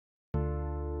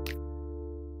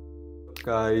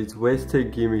Guys,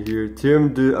 Westtech Gamer here. Today I'm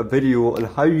going to do a video on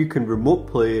how you can remote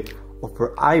play off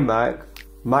your iMac,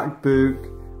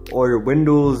 MacBook or your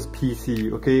Windows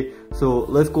PC, okay? So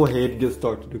let's go ahead and get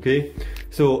started, okay?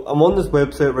 So I'm on this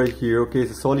website right here, okay?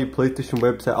 It's a Sony PlayStation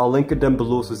website. I'll link it down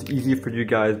below so it's easier for you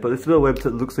guys, but this is what a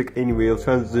website looks like anyway. I'll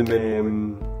try and zoom in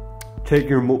and check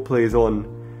your remote plays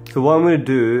on. So what I'm going to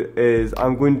do is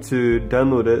I'm going to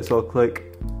download it, so I'll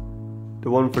click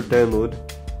the one for download.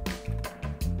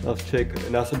 Let's check,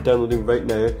 and that's downloading right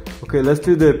now. Okay, let's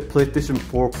do the PlayStation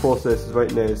 4 processes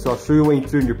right now. So I'll show you what you need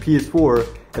to do on your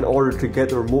PS4 in order to get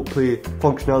the remote play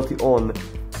functionality on.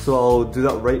 So I'll do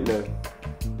that right now.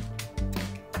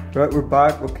 Right, we're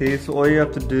back. Okay, so all you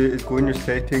have to do is go in your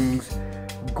settings,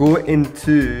 go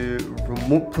into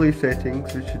remote play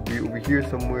settings, which should be over here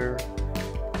somewhere.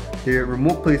 Here,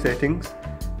 remote play settings.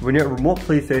 When you're at remote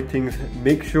play settings,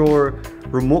 make sure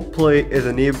remote play is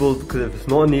enabled, because if it's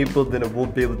not enabled then it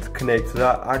won't be able to connect. So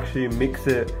that actually makes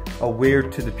it aware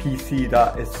to the PC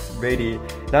that it's ready.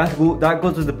 That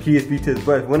goes with the PS Vita as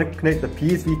well. If you want to connect the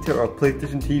PS Vita or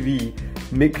PlayStation TV,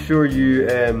 make sure you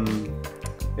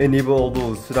enable all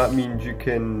those. So that means you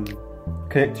can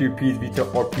connect to your PS Vita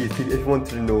or PS TV if you wanted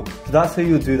to know. So that's how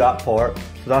you'll do that part.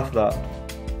 So that's that.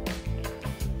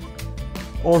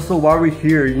 Also, while we're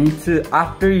here, you need to,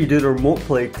 after you do the remote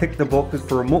play, tick the boxes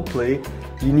for remote play.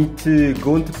 You need to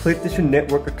go into PlayStation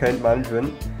Network Account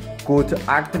Management, go to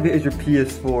activate as your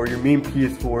PS4, your main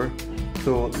PS4.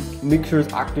 So make sure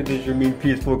it's activated as your main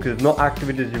PS4, because if it's not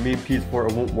activated as your main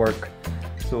PS4, it won't work.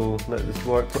 So let this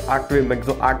work. So activate, make it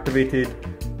not activated.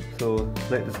 So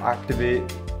let this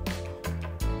activate.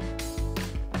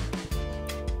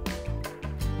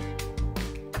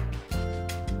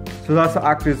 So that's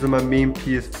activated on my main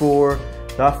PS4.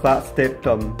 That's that step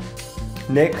done.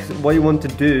 Next, what you want to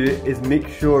do is make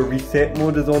sure reset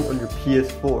mode is on your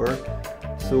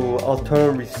PS4. So I'll turn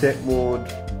on reset mode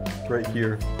right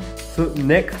here. So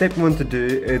next step you want to do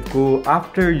is go,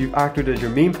 after you've activated your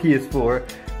main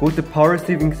PS4, go to power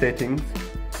saving settings,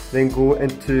 then go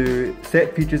into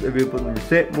set features available in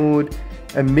reset mode,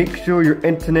 and make sure your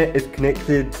internet is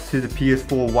connected to the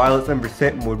PS4 while it's in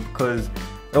reset mode, because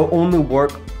it'll only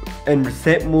work in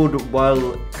reset mode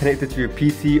while connected to your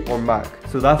PC or Mac.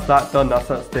 So that's that done, that's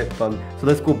that step done. So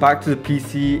let's go back to the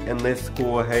PC and let's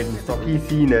go ahead and start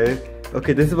PC now.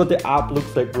 Okay, this is what the app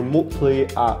looks like, remote play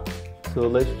app. So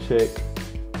let's check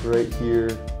right here.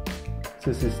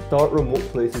 So it says start remote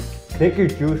play. It says connect your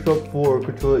DualShock 4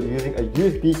 controller using a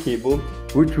USB cable,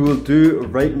 which we will do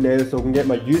right now. So I can get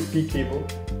my USB cable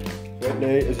right now,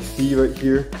 as you see right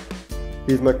here.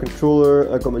 Here's my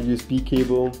controller, I got my USB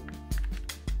cable.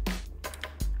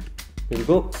 There we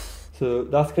go. So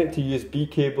that's connected to USB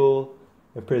cable,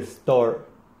 and press start.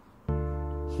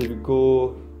 So we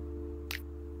go.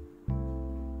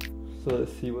 So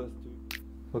let's see what's doing.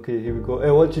 Okay, here we go.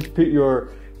 I want you to put your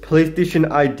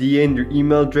PlayStation ID in, your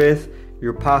email address,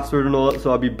 your password and all that.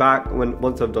 So I'll be back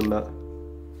once I've done that.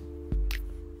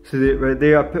 So right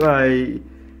there, I put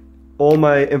all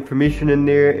my information in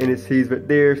there, and it says right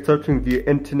there, searching via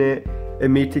internet. It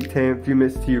may take 10 few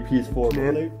minutes to your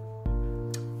PS4.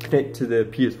 Connect to the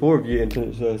PS4 via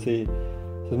internet, so I say,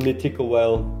 so it may take a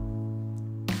while.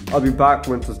 I'll be back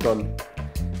once it's done.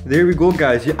 There we go,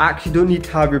 guys. You actually don't need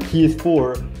to have your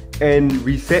PS4 in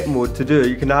reset mode to do it.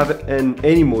 You can have it in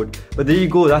any mode. But there you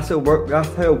go, that's how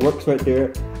it works right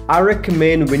there. I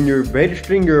recommend when you're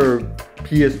registering your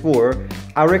PS4,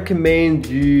 I recommend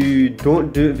you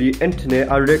don't do it via internet.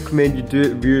 I recommend you do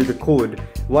it via the code.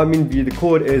 What I mean via the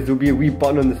code is there'll be a wee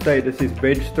button on the side that says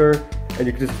register, and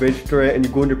you can just register it, and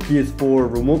you go into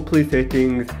PS4 remote play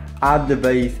settings, add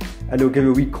device, and it'll give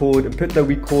you a wee code, and put that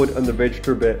wee code on the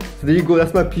register bit. So there you go,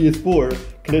 that's my PS4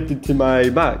 connected to my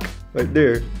Mac right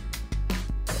there.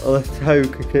 That's how you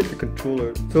can connect the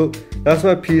controller. So that's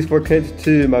my PS4 connected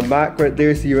to my Mac right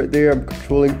there. See right there, I'm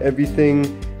controlling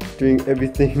everything, doing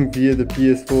everything via the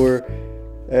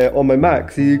PS4 on my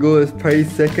Mac. So you go, as pretty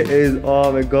sick it is,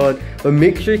 oh my god. But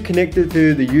make sure you connect it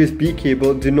to the USB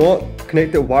cable. Do not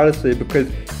connect it wirelessly, because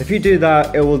if you do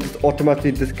that, it will just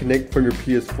automatically disconnect from your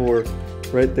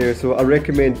PS4 right there. So I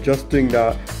recommend just doing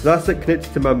that. So that's it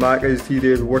connected to my Mac, as you see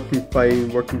there, working fine,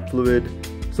 working fluid.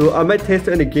 So I might test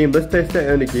it in a game. Let's test it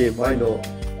in a game, why not?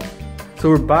 So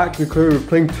we're back, we're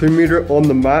playing Tomb Raider on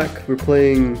the Mac. We're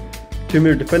playing Tomb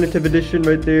Raider Definitive Edition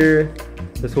right there.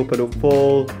 Let's hope I don't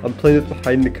fall. I'm playing this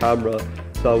behind the camera,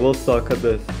 so I will suck at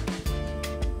this.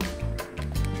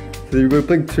 So we're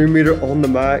playing Tomb Raider on the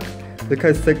Mac. Look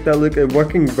how sick that looks. It's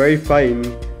working very fine.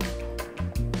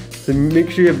 So make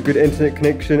sure you have a good internet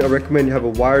connection. I recommend you have a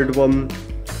wired one.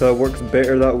 So it works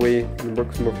better that way and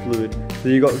works more fluid. So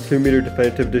you got the Tomb Raider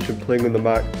Definitive Edition playing on the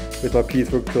Mac with my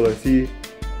PS4 controller. See,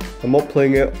 I'm not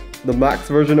playing it, the Mac's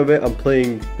version of it, I'm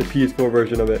playing the PS4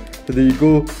 version of it. So there you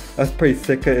go, that's pretty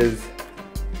sick it is.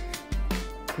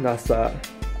 And that's that.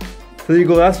 So there you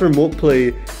go, that's remote play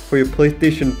for your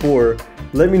PlayStation 4.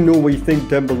 Let me know what you think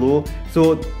down below.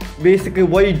 So basically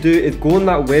what you do is go on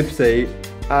that website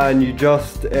and you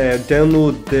just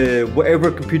download the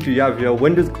whatever computer you have. If you have a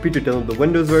Windows computer, download the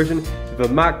Windows version. If you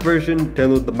have a Mac version,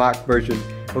 download the Mac version.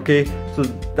 Okay, so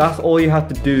that's all you have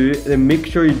to do. And then make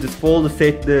sure you just follow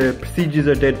the procedures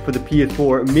I did for the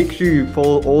PS4. Make sure you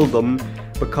follow all of them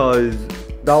because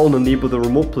that will enable the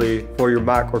remote play for your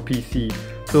Mac or PC.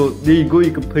 So there you go,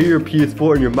 you can play your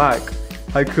PS4 on your Mac.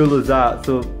 How cool is that?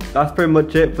 So that's pretty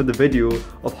much it for the video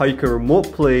of how you can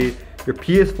remote play your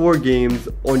PS4 games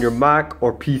on your Mac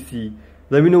or PC.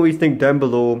 Let me know what you think down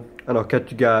below and I'll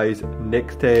catch you guys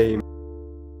next time.